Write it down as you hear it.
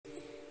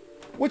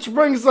Which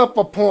brings up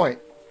a point.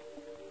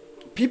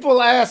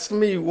 People ask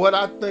me what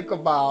I think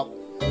about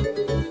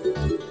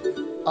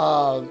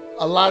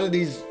a lot of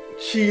these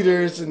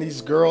cheaters and these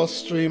girl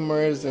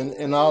streamers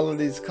and all of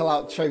these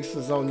clout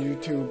chasers on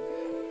YouTube.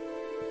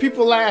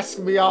 People ask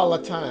me all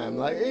the time,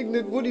 like,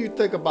 Ignut, what do you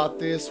think about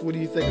this? What do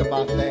you think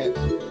about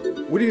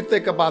that? What do you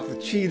think about the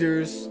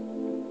cheaters?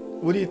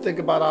 What do you think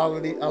about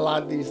a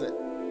lot of these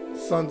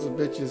sons of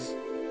bitches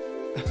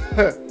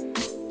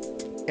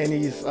and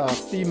these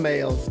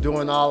females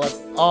doing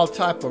all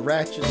type of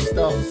ratchet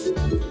stuff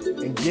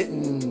and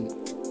getting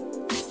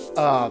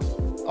a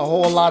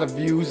whole lot of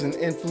views and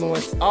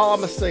influence? All I'm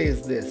gonna say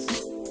is this.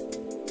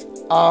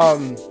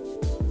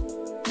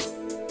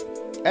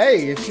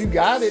 Hey, if you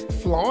got it,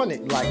 flaunt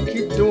it. Like,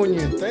 keep doing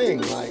your thing.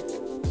 Like,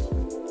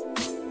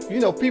 you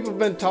know, people have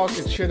been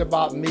talking shit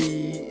about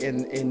me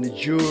and the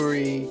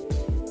jury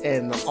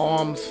and the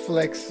arms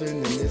flexing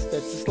and this,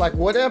 that. It's like,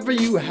 whatever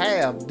you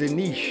have, the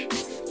niche.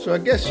 So I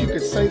guess you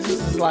could say this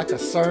is like a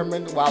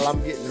sermon while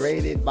I'm getting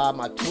rated by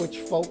my Twitch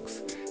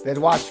folks that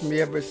watch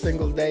me every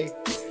single day.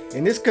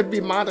 And this could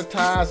be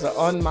monetized or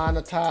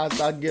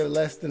unmonetized. I'd give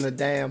less than a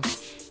damn.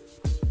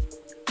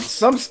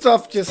 Some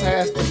stuff just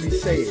has to be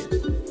said.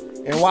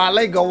 And while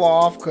they go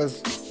off,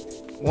 because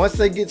once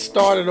they get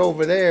started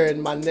over there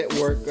in my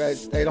network,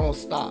 they don't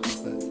stop.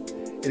 But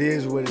it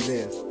is what it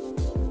is.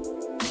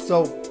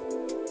 So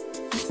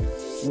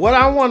what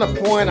I want to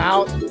point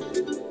out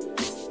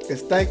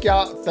is thank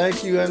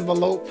you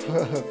envelope,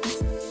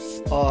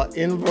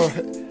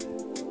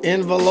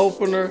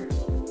 envelopener,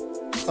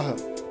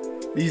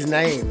 these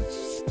names.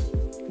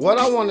 What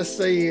I want to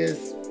say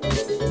is,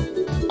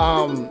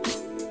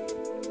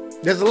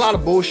 there's a lot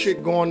of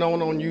bullshit going on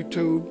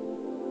YouTube.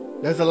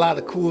 There's a lot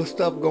of cool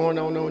stuff going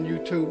on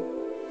YouTube.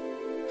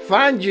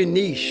 Find your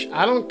niche.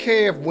 I don't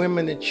care if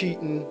women are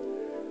cheating.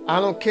 I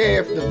don't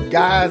care if the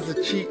guys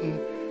are cheating.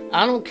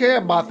 I don't care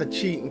about the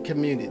cheating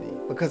community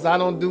because I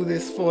don't do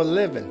this for a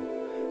living.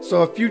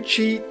 So if you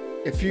cheat,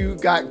 if you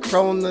got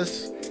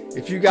Cronus,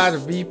 if you got a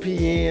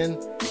VPN,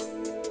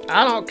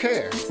 I don't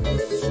care.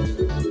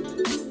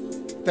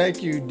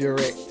 Thank you,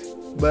 Direct.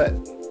 But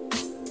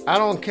I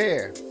don't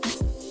care.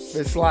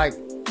 It's like,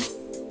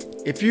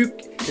 if you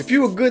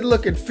a good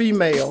looking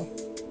female,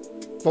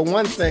 for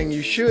one thing,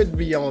 you should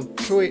be on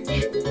Twitch.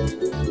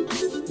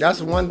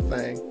 That's one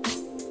thing.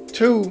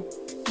 Two,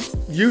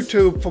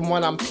 YouTube, from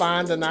what I'm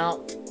finding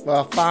out,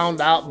 well, I found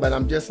out, but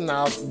I'm just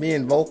now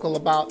being vocal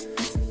about,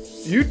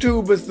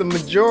 YouTube is the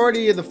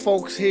majority of the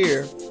folks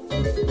here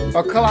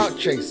are clout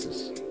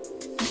chasers.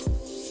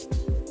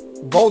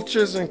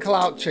 Vultures and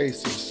clout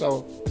chasers.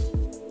 So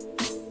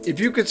if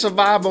you could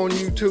survive on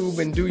YouTube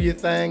and do your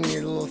thing,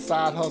 your little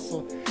side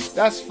hustle,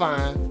 that's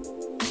fine.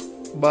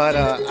 But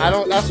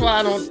that's why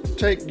I don't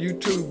take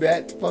YouTube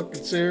that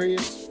fucking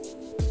serious.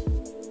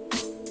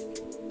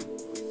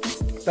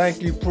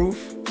 Thank you,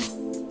 Proof.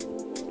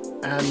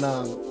 And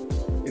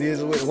it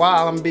is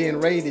while I'm being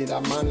rated, I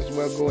might as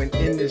well go and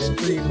end this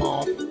stream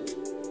off.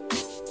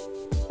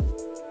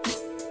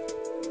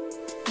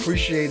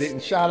 Appreciate it,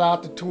 and shout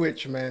out to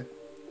Twitch, man.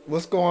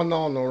 What's going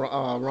on,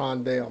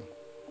 Rondell?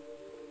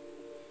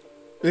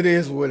 It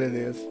is what it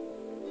is.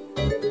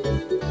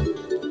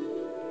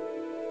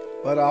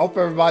 But I hope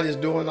everybody's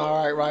doing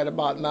all right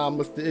about now.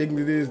 Mr.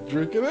 Ignut is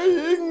drinking.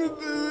 Hey,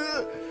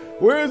 Ignut,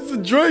 where's the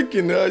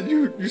drinking?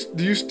 Do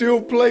you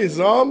still play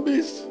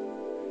zombies?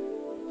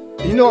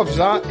 You know,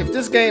 if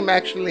this game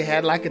actually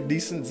had like a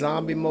decent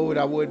zombie mode,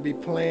 I would be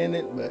playing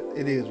it. But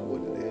it is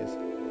what it is.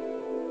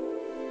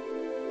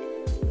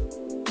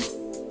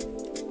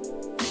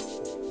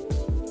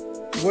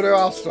 What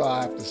else do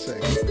I have to say?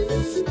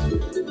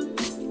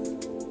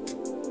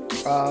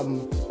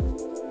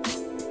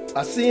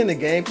 I see in the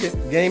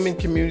gaming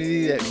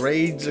community that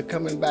raids are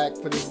coming back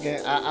for this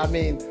game. I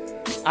mean,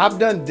 I've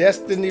done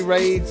Destiny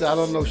raids. I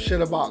don't know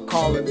shit about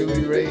Call of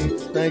Duty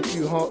raids. Thank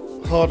you,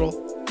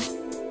 Huddle.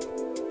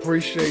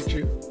 Appreciate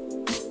you.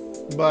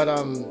 But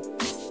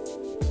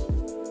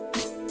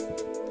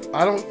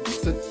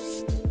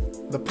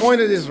the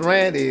point of this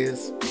rant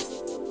is,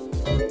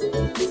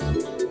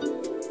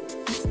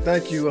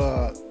 thank you,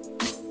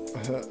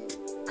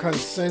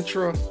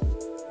 Concentra.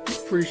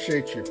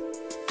 Appreciate you.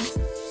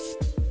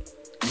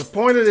 The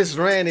point of this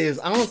rant is,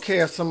 I don't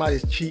care if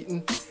somebody's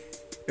cheating.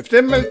 If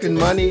they're making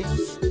money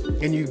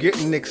and you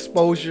getting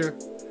exposure,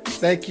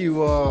 thank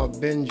you,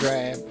 Ben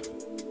Drab.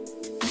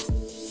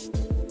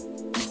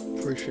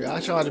 Appreciate it. I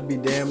try to be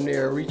damn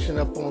near reaching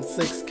up on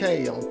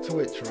 6K on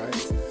Twitch,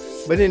 right?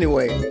 But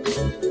anyway,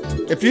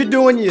 if you're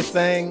doing your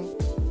thing,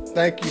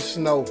 thank you,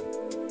 Snow.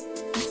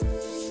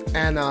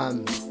 And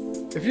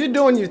if you're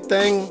doing your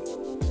thing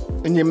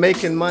and you're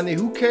making money,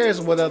 who cares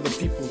what other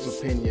people's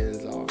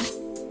opinions are?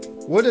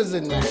 What does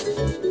it matter?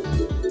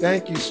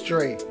 Thank you,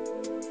 Stray.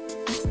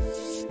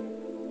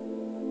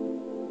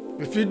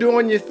 If you're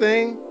doing your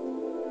thing,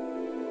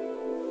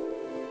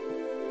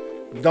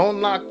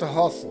 don't knock the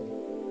hustle.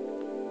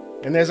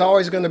 And there's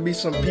always going to be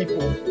some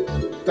people.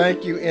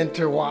 Thank you,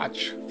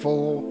 Interwatch,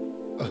 fool.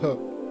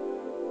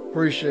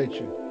 Appreciate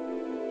you.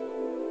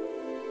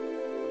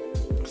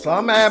 So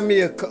I'm having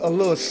me a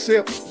little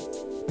sip,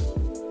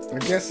 I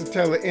guess,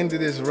 until the end of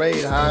this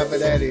raid, however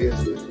that is.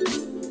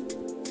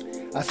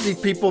 I see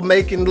people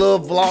making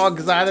little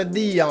vlogs out of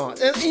Dion.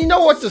 And you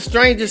know what the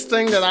strangest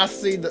thing that I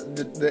see,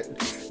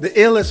 the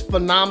illest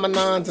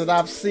phenomenons that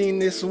I've seen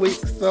this week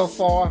so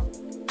far?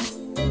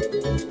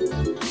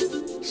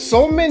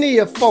 So many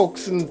of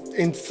folks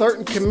in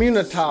certain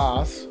communities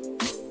are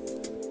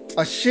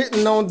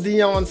shitting on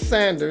Deion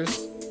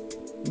Sanders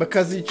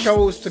because he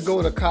chose to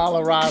go to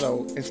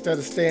Colorado instead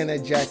of staying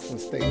at Jackson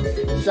State.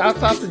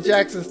 Shouts out to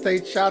Jackson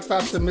State. Shouts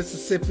out to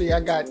Mississippi. I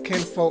got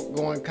kinfolk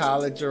going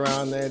college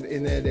around that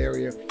in that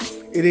area.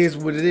 It is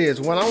what it is.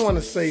 What I want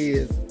to say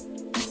is,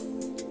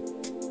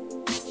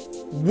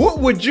 what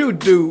would you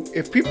do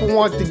if people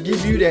want to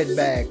give you that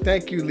bag?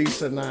 Thank you,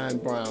 Lisa 9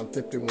 Brown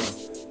 51.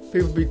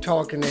 People be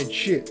talking that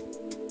shit.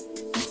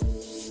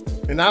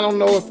 And I don't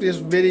know if this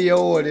video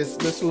or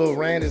this little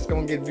rant is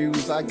gonna get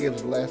views. I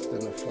give less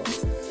than a fuck.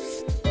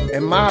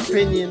 In my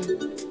opinion,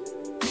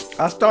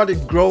 I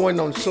started growing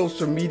on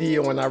social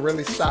media when I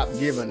really stopped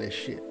giving a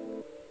shit.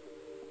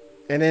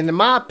 And in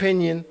my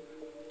opinion,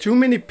 too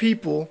many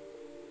people,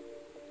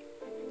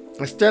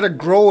 instead of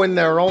growing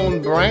their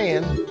own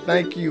brand,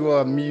 thank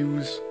you,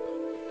 Muse.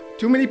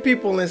 Too many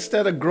people,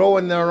 instead of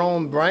growing their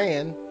own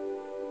brand,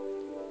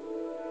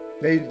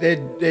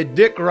 they're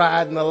dick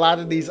riding a lot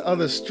of these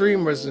other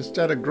streamers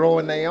instead of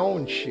growing their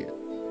own shit.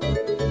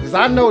 Because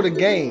I know the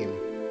game.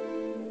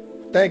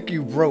 Thank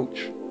you,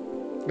 Broach.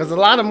 Because a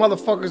lot of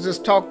motherfuckers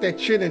just talk that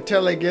shit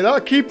until they get,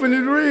 keeping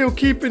it real,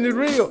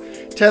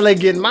 till they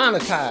get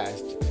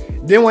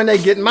monetized. Then when they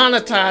get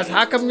monetized,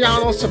 how come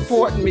y'all don't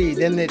support me?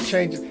 Then it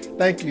changes.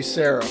 Thank you,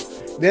 Sarah.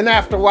 Then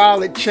after a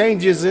while, it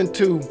changes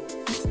into,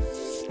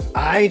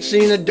 I ain't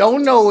seen a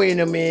dono in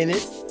a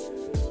minute.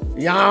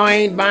 Y'all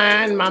ain't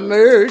buying my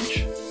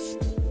merch.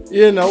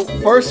 You know,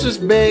 first is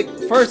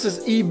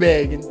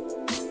e-begging.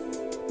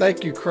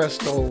 Thank you,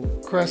 Crest Cool.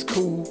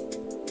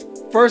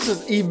 First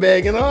is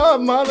e-begging,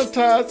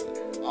 monetize.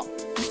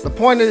 The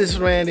point of this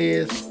rant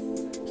is,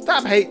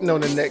 stop hating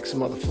on the next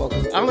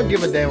motherfuckers. I don't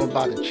give a damn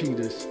about the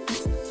cheaters.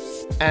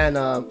 And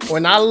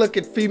when I look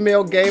at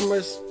female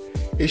gamers,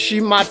 is she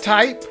my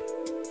type?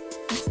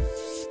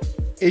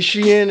 Is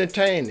she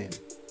entertaining?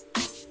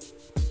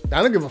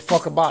 I don't give a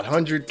fuck about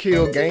 100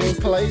 kill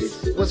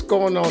gameplays. What's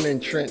going on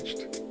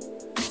Entrenched?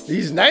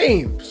 These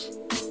names.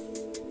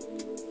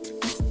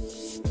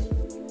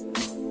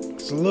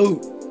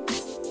 Salute.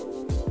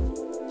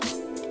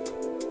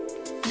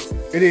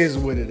 It is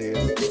what it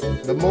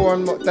is. The more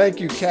and more, thank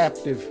you,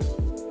 Captive.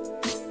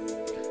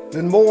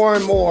 The more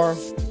and more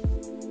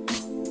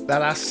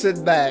that I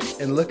sit back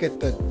and look at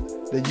the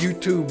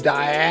YouTube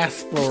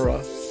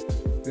diaspora,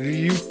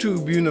 the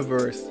YouTube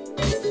universe.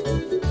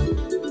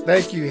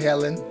 Thank you,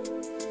 Helen.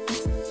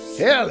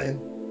 Helen?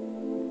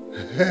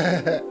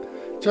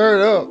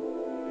 Turn up.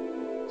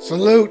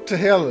 Salute to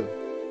Helen.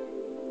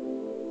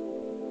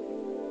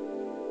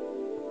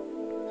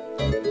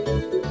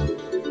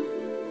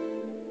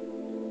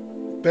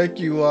 Thank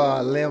you,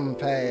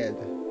 Limpad.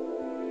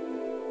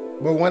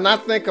 But when I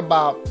think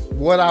about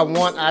what I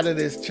want out of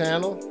this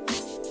channel,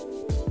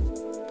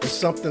 it's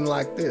something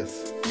like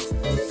this.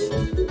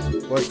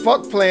 But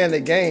fuck playing the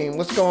game.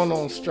 What's going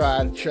on,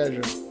 Stride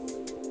Treasure?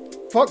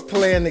 Fuck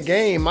playing the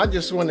game. I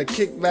just want to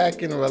kick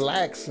back and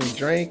relax and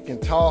drink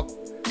and talk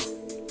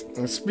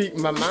and speak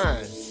my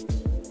mind.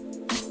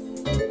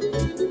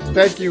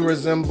 Thank you,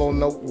 Resemble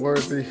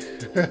Noteworthy.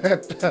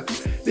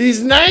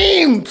 These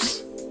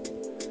names!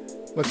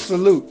 But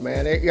salute,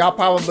 man. Y'all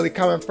probably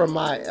coming from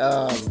my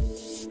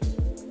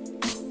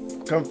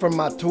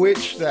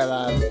Twitch that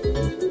I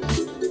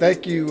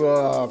thank you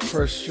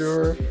for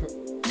sure.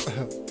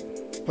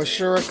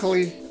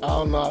 Passurically. I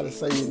don't know how to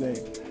say your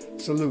name.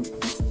 Salute.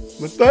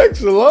 But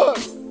thanks a lot.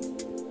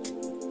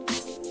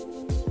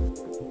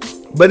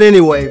 But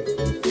anyway,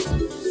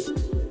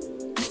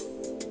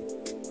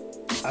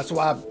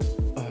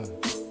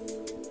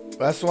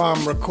 that's why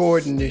I'm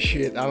recording this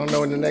shit. I don't know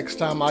when the next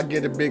time I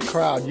get a big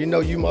crowd. You know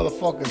you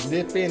motherfuckers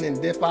dip in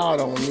and dip out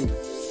on me.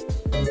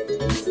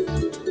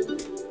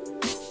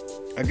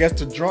 I guess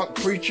the drunk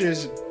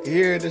preacher's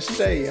here to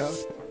stay, huh?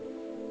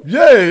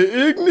 Yeah,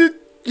 Ignut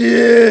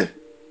Gear.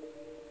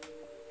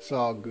 It's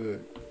all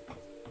good.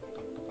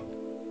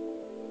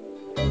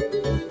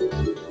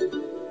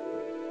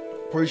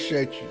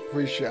 Appreciate you.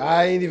 Appreciate.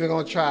 I ain't even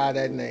gonna try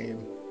that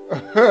name.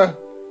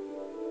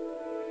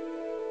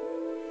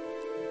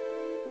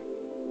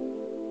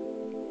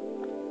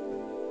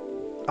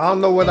 I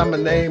don't know what I'm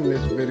gonna name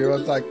this video.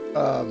 It's like,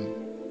 I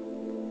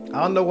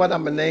don't know what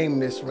I'm gonna name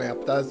this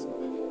ramp. That's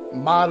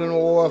Modern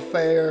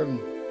Warfare.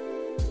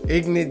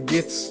 Ignut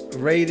gets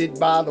raided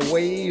by the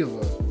wave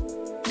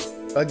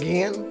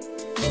again.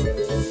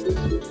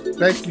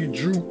 Thank you,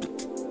 Droop.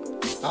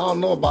 I don't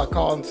know about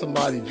calling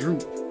somebody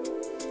Droop.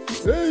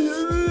 Hey,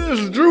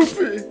 it's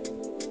Droopy.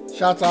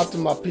 Shouts out to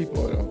my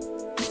people though.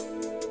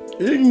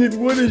 Ignut,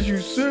 what is you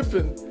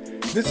sipping?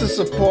 This is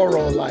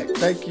Sapporo Light.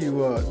 Thank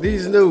you.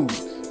 These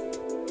news.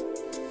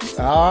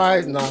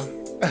 Alright, nah.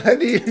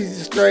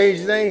 These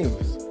strange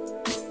names.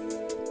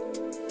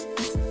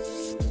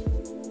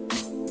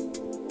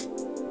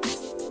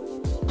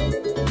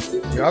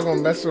 Y'all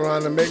gonna mess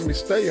around and make me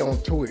stay on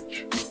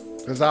Twitch.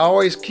 Because I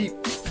always keep,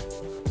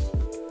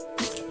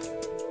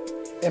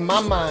 in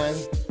my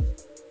mind,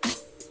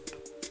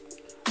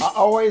 I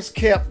always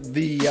kept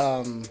the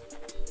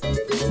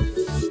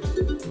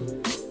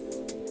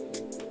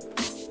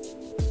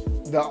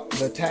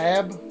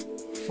tab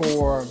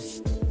for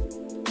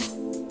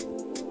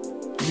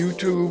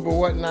YouTube or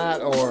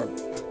whatnot, or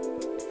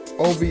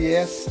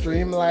OBS,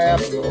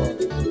 Streamlabs, or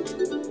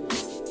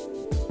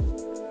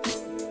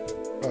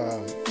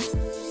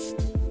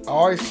I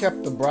always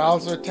kept the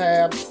browser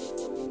tab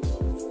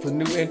for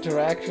new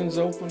interactions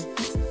open,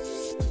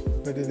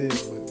 but it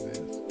is what it is.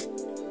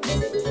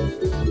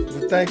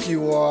 But thank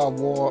you all,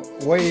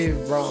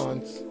 Wave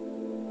Bronze.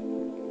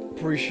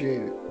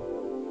 Appreciate it.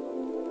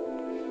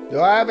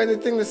 Do I have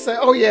anything to say?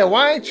 Oh yeah,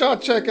 why ain't y'all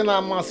checking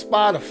out my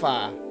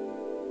Spotify?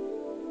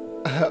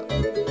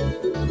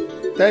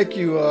 Thank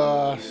you,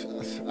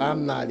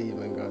 I'm not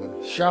even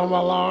gonna. Sham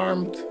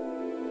Alarmed.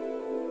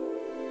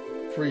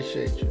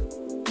 Appreciate you.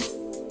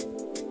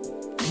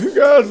 You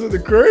guys are the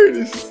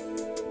greatest.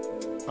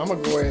 I'm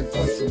gonna go ahead and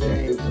play some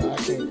games. I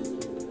can't.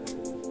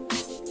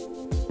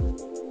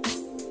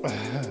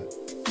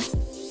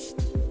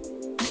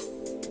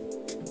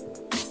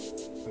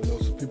 I know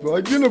some people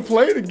are gonna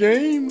play the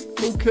game.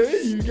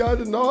 Okay, you got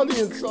an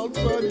audience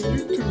outside of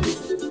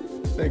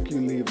YouTube. Thank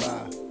you,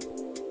 Levi.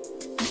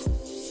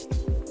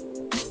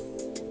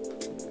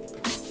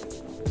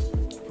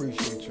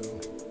 Appreciate you.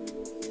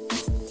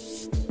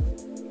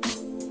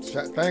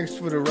 Thanks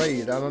for the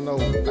raid. I don't know.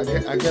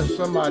 I guess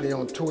somebody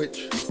on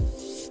Twitch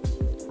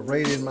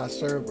raided my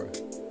server,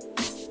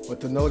 but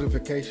the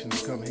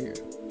notifications come here.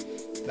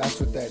 That's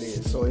what that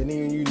is. So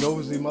any of you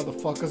nosy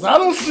motherfuckers, I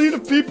don't see the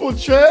people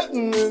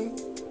chatting.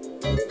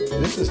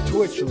 This is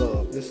Twitch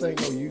love. This ain't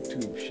no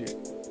YouTube shit.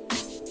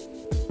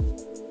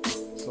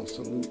 So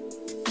salute.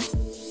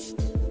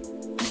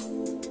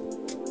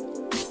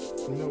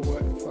 You know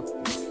what? Fuck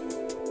this.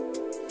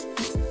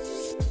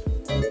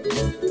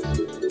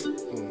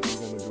 I'm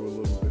gonna do a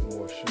little bit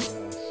more shit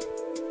house.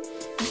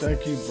 Thank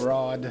you,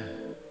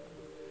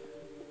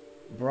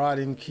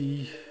 Broaden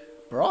Key.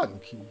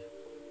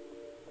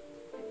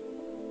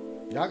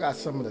 Y'all got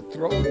some of the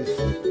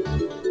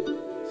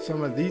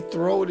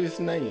throatest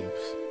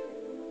names.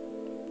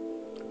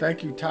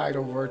 Thank you,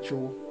 Tidal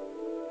Virtual.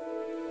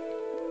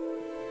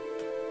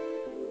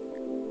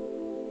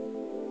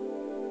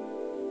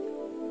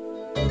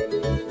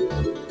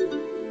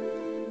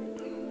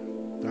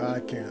 I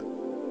can't.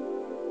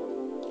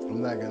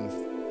 I'm not gonna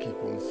keep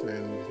on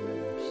saying these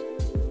names.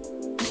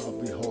 I'll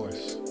be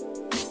hoarse.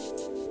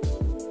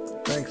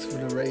 Thanks for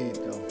the raid,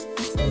 though.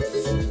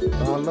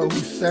 I don't know who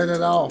set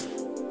it off.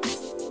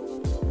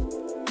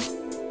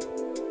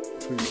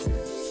 Appreciate it.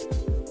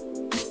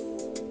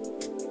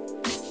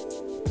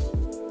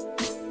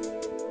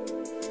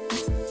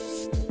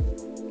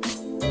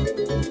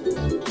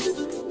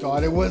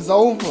 Thought it was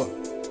over.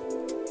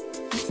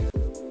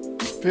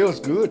 Feels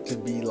good to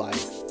be like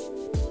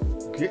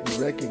getting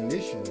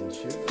recognition and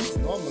shit.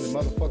 Normally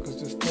motherfuckers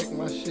just take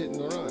my shit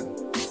and run.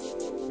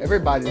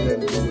 Everybody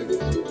doesn't do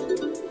it.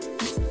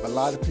 A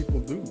lot of people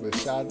do, but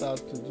shout out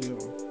to you.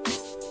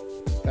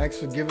 Thanks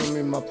for giving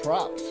me my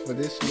props for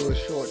this little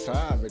short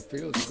time. It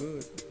feels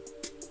good.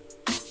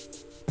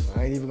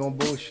 I ain't even gonna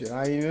bullshit.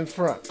 I ain't even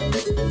front.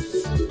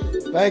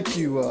 Thank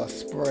you,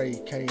 Spray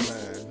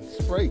Canine.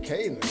 Spray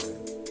Canine.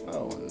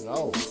 Oh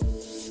no.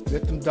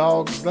 Let them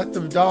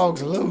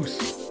dogs loose.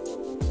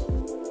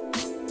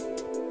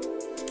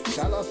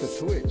 Shout out to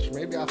Twitch.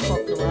 Maybe I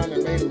fucked around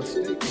and made a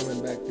mistake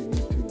coming back to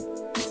YouTube.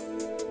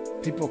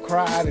 People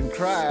cried and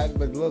cried,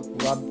 but look,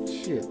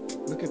 shit.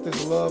 Look at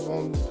this love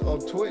on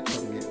Twitch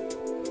I'm getting.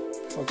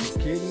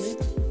 Fucking kidding me?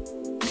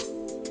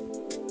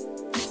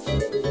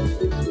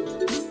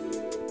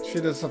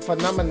 Shit is a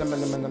phenomenon.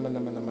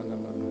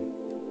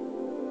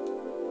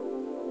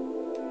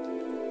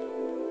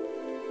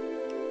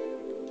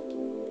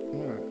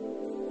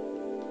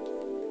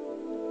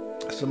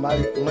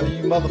 Somebody, one of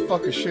you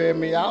motherfuckers share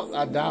me out?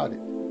 I doubt it.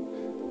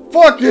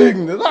 Fuck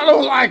Ignut, I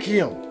don't like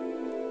him.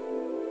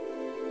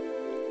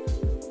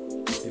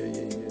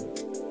 Yeah.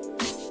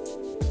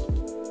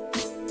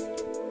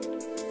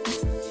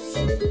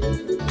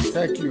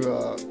 Thank you,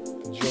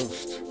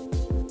 Jost.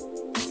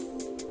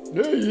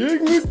 Hey,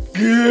 Ignut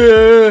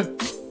Gear.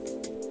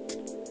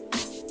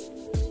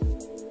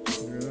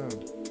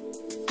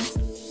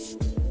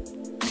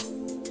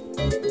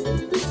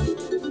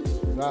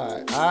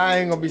 Alright, I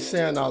ain't gonna be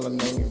saying all the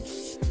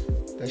names.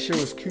 That shit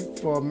was cute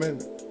for a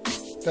minute.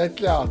 Thank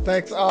y'all.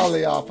 Thanks all of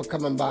y'all for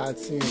coming by and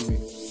seeing me.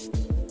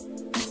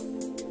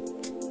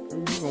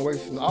 You've been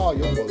wasting all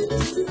your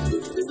bullets.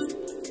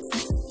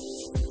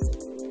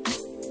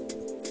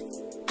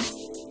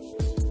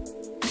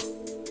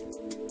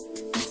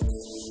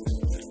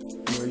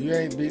 You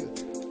ain't beat.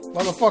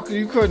 Motherfucker,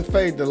 you couldn't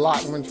fade the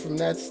Lockman from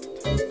that.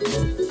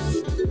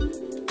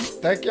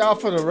 Thank y'all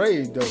for the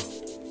raid, though.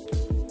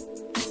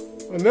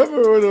 I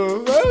never would have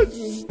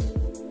imagined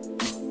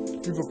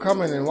people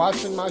coming and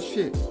watching my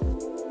shit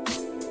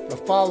or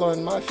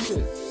following my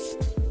shit.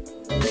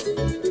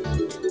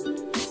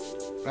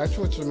 That's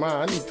what your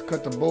mind. I need to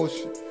cut the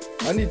bullshit.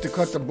 I need to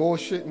cut the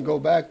bullshit and go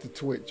back to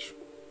Twitch.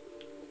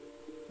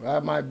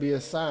 That might be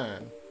a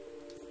sign.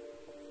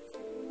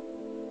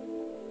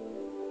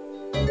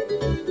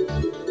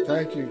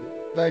 Thank you.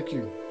 Thank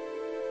you.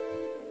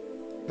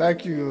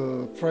 Thank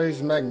you,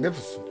 Praise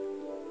Magnificent.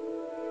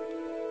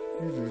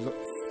 These are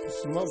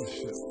some other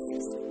shit.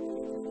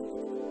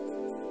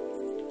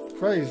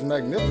 Praise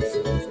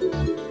Magnificent.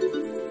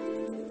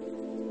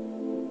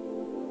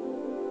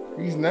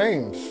 These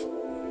names.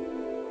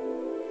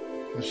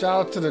 And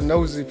shout out to the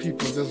nosy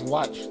people just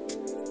watching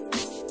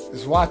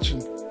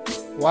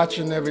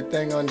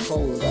everything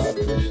unfold. I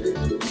appreciate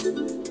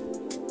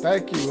it.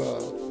 Thank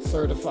you,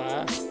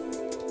 Certified.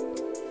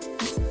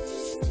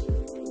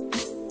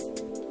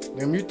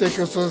 And you think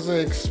this was an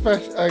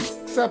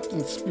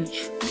acceptance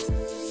speech?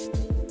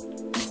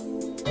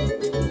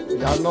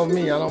 Y'all know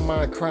me, I don't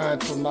mind crying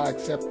for my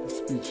acceptance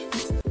speech.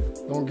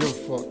 Don't give a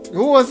fuck.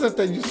 Who was it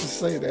that used to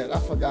say that? I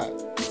forgot.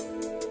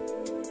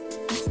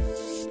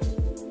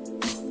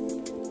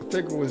 I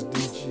think it was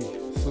DG.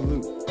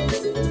 Salute.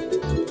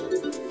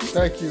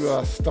 Thank you,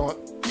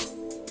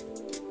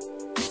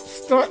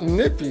 Stunt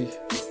Nippy.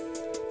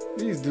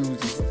 These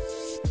dudes,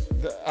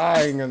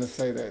 I ain't gonna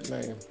say that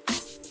name.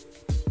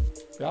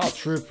 Y'all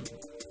tripping.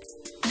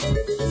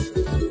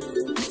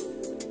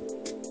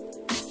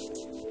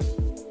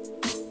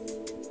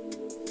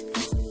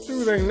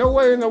 Dude, ain't no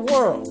way in the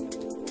world.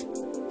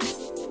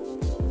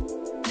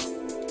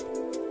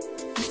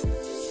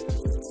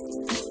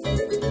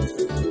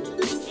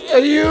 Are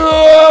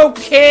you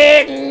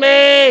kidding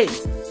me?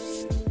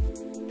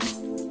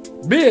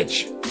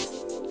 Bitch.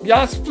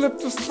 Y'all split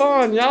the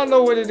spawn. Y'all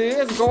know what it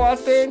is. Go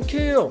out there and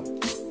kill.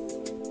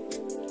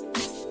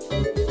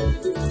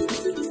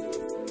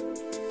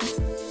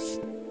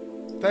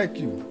 Thank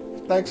you.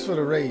 Thanks for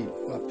the raid,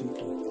 my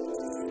people.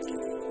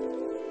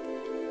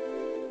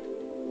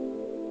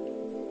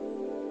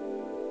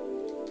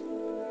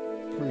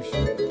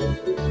 Appreciate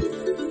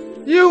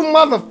it. You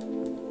mother...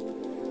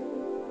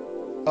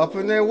 Up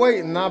in there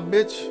waiting, nah,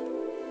 bitch.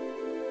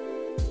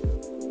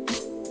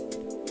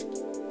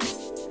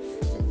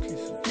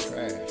 Piece of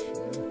trash,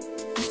 man.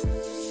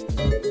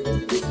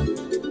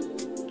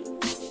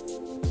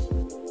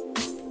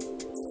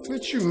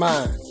 What you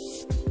mind?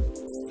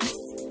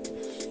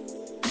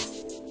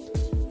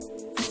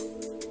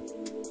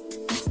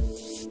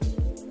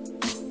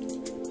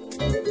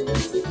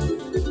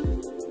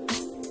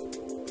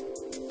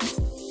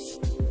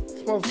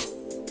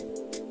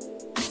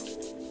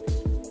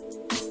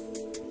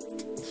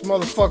 This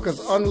motherfucker's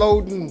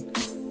unloading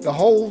the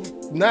whole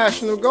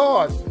National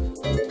Guard.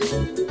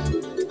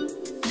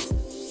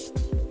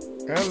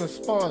 And the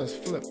spawn is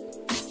flipped.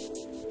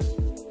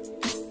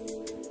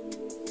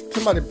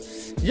 Somebody,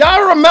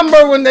 y'all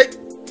remember when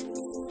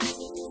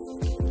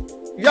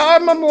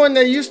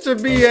they used to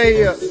be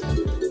a,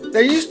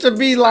 they used to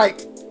be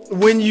like,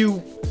 when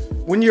your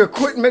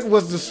equipment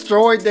was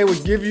destroyed, they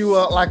would give you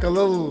like a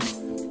little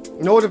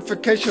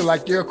notification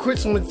like your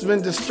equipment's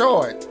been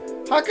destroyed.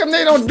 How come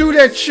they don't do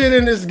that shit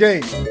in this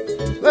game?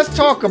 Let's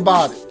talk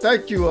about it.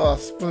 Thank you,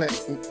 Splint.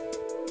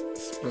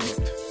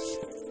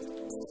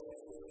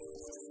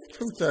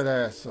 Shoot that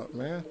ass up,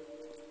 man.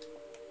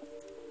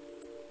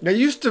 They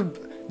used to...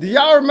 Do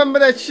y'all remember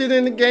that shit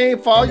in the game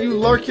for all you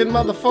lurking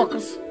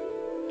motherfuckers?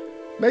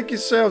 Make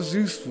yourselves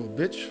useful,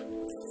 bitch.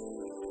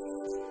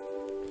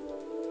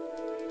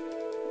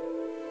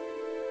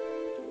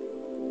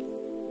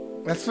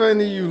 That's for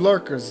any of you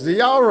lurkers. Do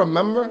y'all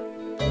remember?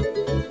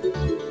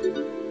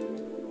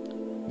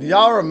 Do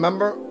y'all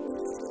remember?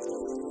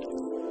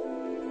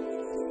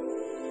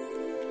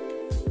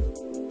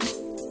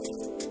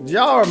 Do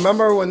y'all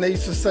remember when they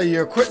used to say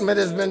your equipment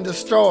has been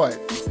destroyed?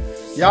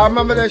 Y'all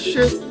remember that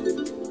shit?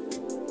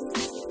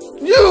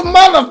 You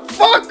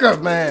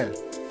motherfucker, man!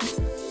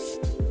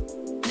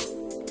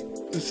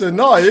 They said,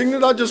 no,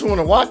 Ignut, I just want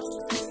to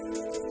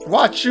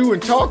watch you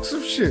and talk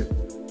some shit.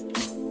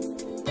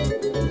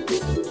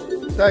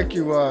 Thank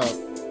you,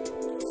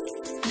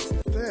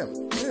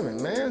 damn it,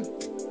 man.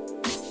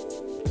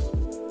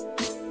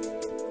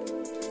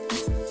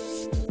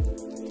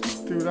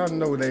 Dude, I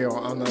know they are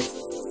on the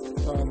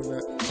side of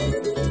that.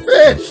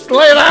 Bitch,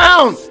 lay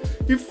down!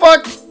 You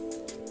fuck...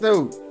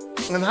 Dude,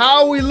 and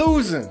how are we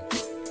losing?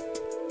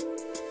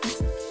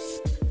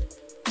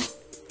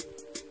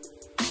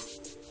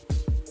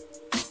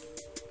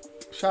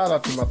 Shout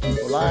out to my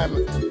people.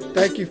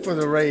 Thank you for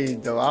the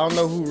raid, though. I don't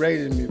know who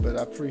raided me, but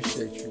I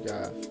appreciate you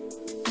guys.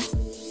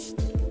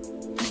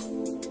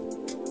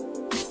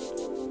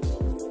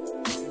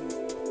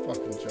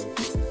 Fucking joke.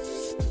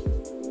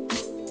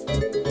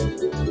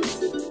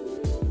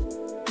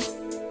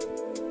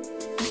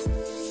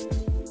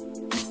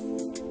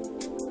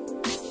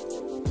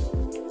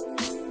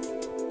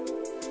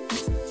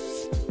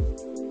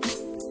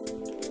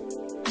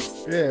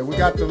 Yeah, we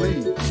got the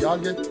lead. Y'all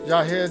get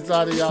y'all heads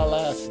out of y'all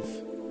asses.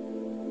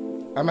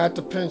 I'm at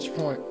the pinch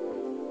point.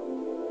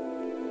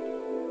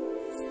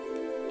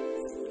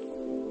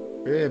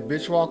 Yeah,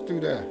 bitch, walk through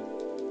there.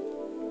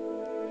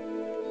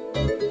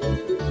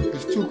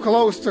 It's too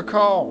close to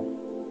call.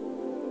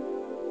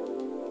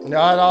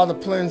 Now it all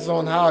depends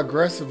on how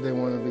aggressive they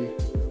want to be.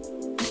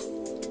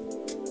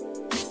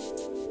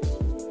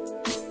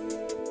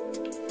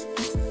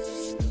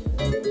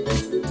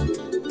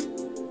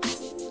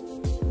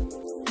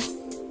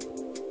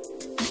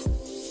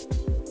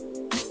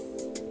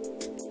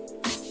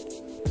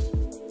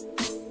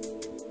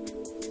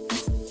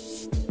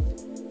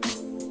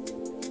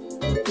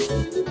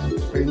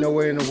 Ain't no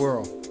way in the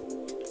world.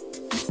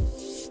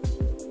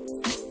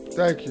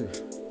 Thank you.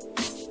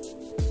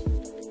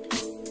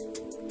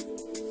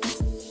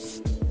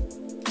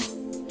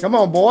 Come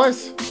on,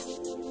 boys.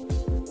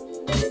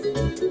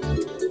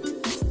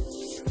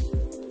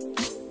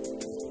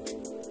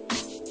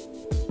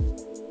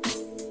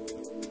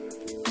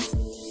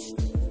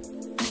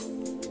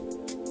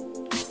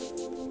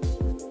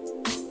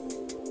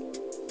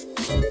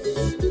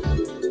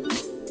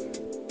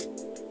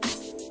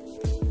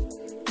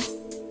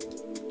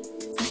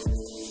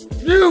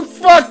 You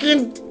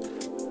fucking...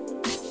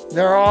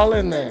 They're all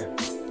in there.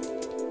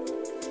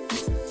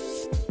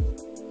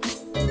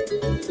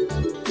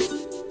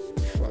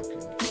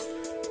 Fucking...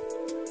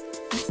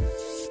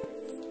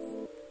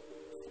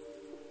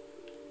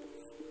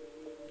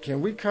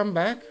 Can we come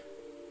back?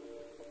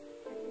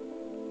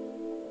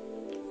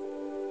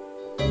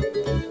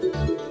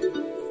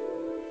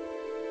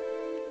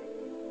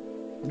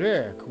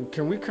 Yeah,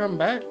 can we come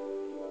back?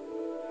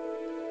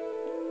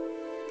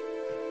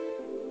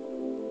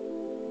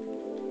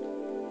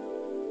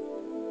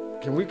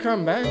 Can we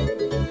come back?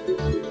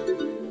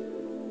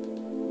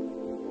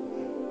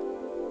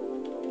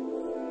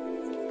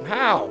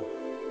 How?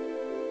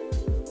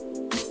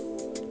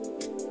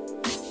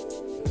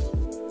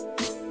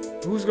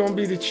 Who's gonna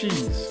be the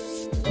cheese?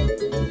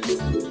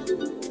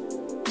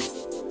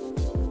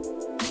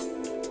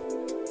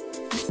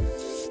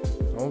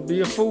 Don't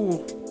be a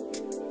fool.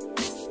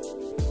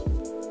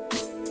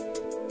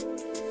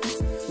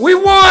 We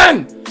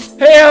won!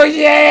 Hell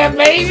yeah,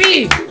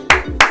 baby!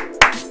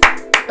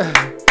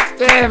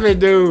 Damn it,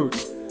 dude.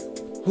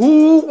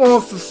 Who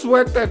wants to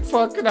sweat that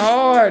fucking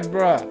hard,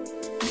 bruh?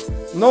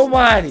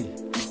 Nobody.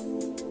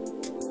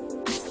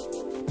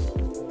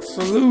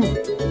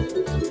 Salute.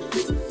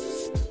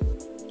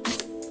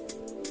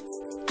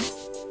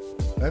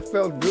 That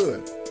felt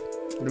good.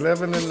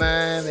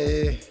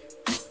 11-9.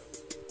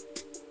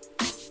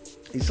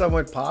 He's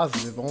somewhat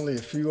positive. Only a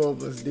few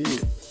of us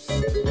did.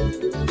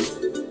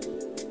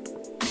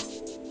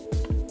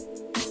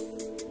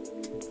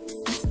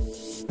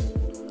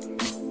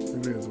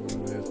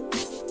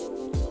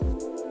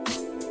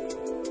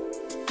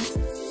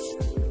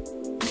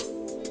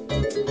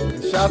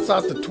 Shouts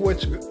out to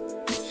Twitch.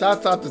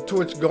 Shouts out to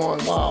Twitch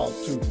going wild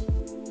too.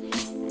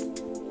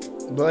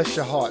 Bless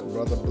your heart,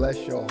 brother.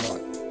 Bless your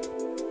heart.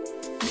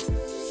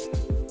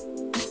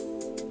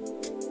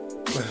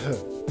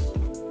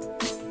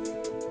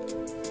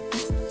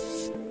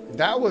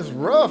 That was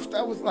rough.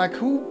 That was like,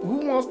 who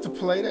wants to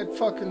play that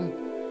fucking...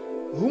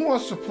 Who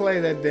wants to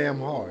play that damn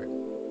hard?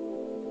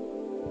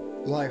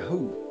 Like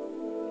who?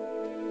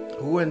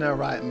 Who in their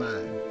right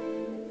mind?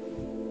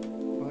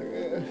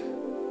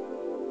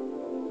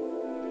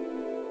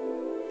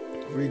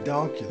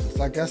 Redonkulous.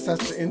 I guess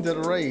that's the end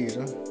of the raid,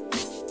 huh?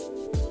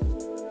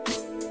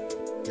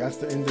 That's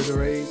the end of the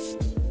raid.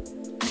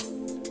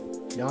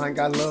 Y'all ain't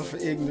got love for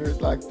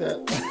ignorance like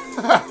that.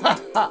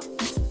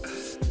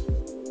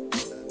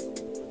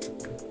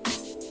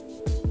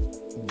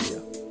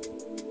 Yeah.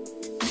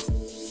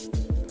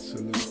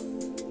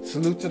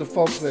 Salute to the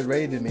folks that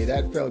raided me.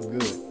 That felt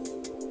good.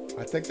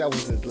 I think that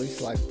was at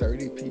least like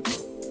 30 people.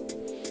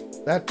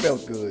 That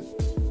felt good.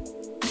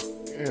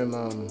 And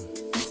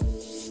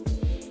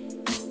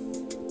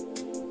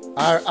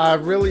I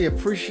really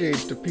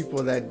appreciate the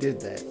people that did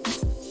that.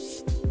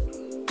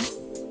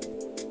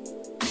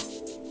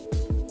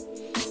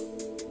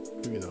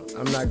 You know,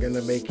 I'm not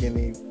gonna make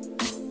any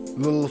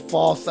little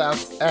false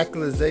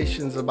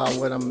accusations about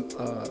what I'm,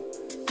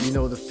 you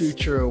know, the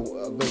future of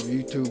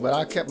YouTube. But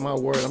I kept my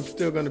word. I'm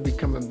still gonna be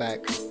coming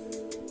back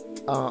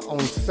on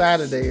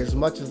Saturday as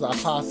much as I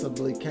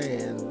possibly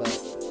can. But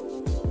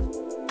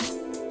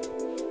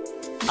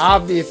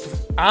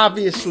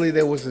obviously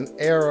there was an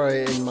error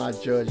in my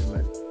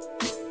judgment.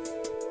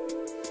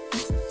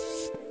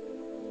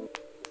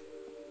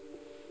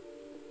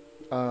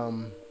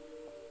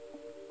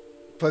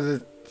 For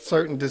the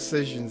certain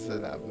decisions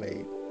that I've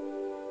made.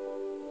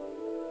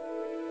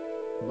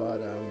 But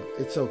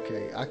it's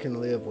okay. I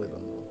can live with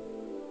them though.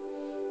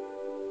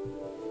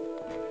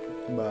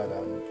 But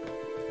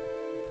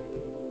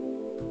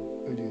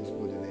it is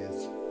what it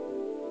is.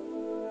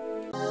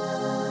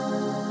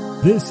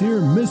 This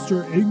here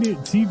Mr. Ignut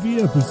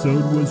TV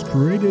episode was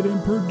created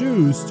and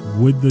produced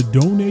with the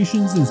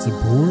donations and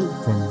support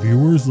from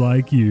viewers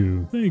like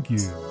you. Thank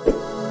you.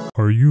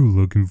 Are you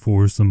looking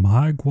for some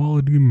high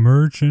quality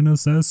merch and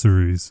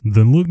accessories?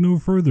 Then look no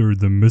further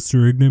than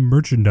Mr. Ignut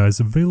merchandise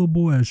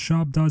available at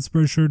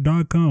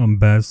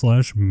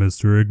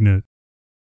shop.spreadshirt.com/Mr. Ignut.